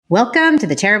Welcome to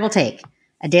The Terrible Take,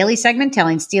 a daily segment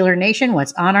telling Steeler Nation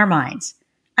what's on our minds.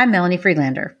 I'm Melanie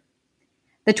Friedlander.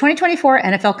 The 2024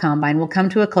 NFL Combine will come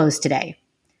to a close today.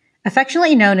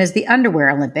 Affectionately known as the Underwear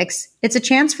Olympics, it's a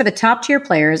chance for the top-tier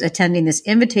players attending this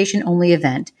invitation-only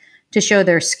event to show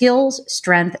their skills,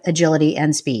 strength, agility,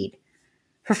 and speed.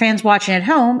 For fans watching at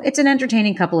home, it's an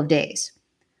entertaining couple of days.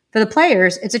 For the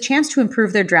players, it's a chance to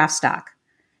improve their draft stock,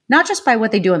 not just by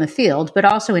what they do on the field, but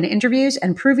also in interviews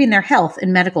and proving their health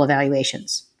in medical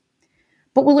evaluations.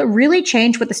 But will it really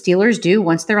change what the Steelers do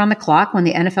once they're on the clock when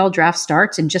the NFL draft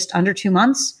starts in just under 2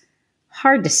 months?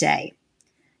 Hard to say.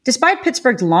 Despite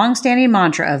Pittsburgh's long-standing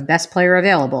mantra of best player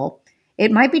available,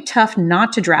 it might be tough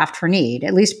not to draft for need,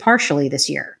 at least partially this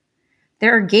year.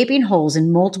 There are gaping holes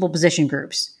in multiple position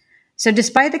groups. So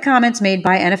despite the comments made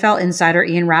by NFL insider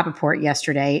Ian Rappaport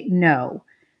yesterday, no,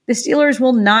 the Steelers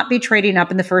will not be trading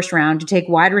up in the first round to take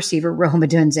wide receiver Rome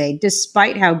Odunze,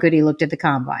 despite how good he looked at the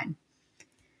Combine.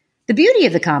 The beauty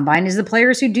of the Combine is the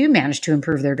players who do manage to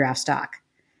improve their draft stock.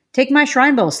 Take my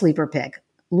Shrine Bowl sleeper pick,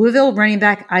 Louisville running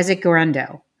back Isaac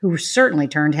Guerendo, who certainly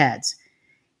turned heads.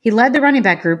 He led the running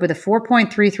back group with a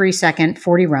 4.33 second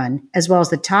 40 run, as well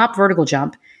as the top vertical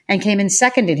jump, and came in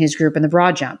second in his group in the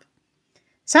broad jump.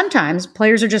 Sometimes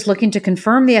players are just looking to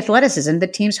confirm the athleticism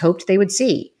that teams hoped they would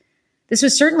see. This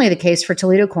was certainly the case for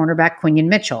Toledo cornerback Quinyon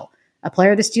Mitchell, a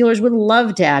player the Steelers would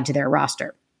love to add to their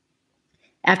roster.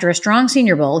 After a strong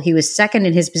Senior Bowl, he was second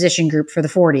in his position group for the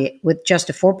 40 with just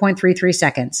a 4.33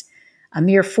 seconds, a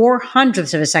mere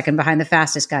 0.04 of a second behind the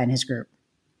fastest guy in his group.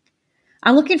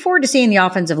 I'm looking forward to seeing the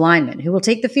offensive linemen who will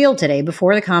take the field today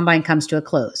before the Combine comes to a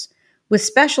close, with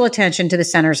special attention to the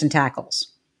centers and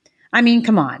tackles. I mean,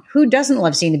 come on, who doesn't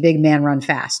love seeing a big man run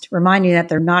fast, reminding you that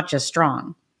they're not just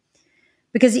strong?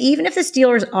 Because even if the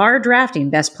Steelers are drafting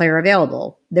best player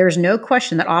available, there is no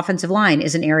question that offensive line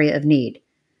is an area of need.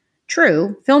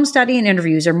 True, film study and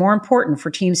interviews are more important for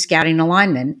teams scouting a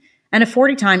lineman, and a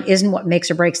 40 time isn't what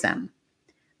makes or breaks them.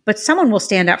 But someone will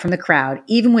stand out from the crowd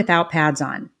even without pads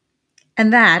on.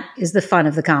 And that is the fun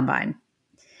of the Combine.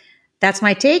 That's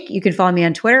my take. You can follow me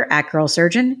on Twitter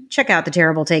 @GirlSurgeon. Check out The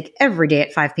Terrible Take every day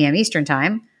at 5 p.m. Eastern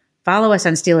Time. Follow us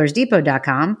on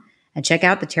SteelersDepot.com. And check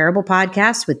out The Terrible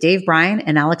Podcast with Dave Bryan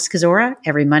and Alex Kozora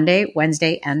every Monday,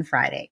 Wednesday, and Friday.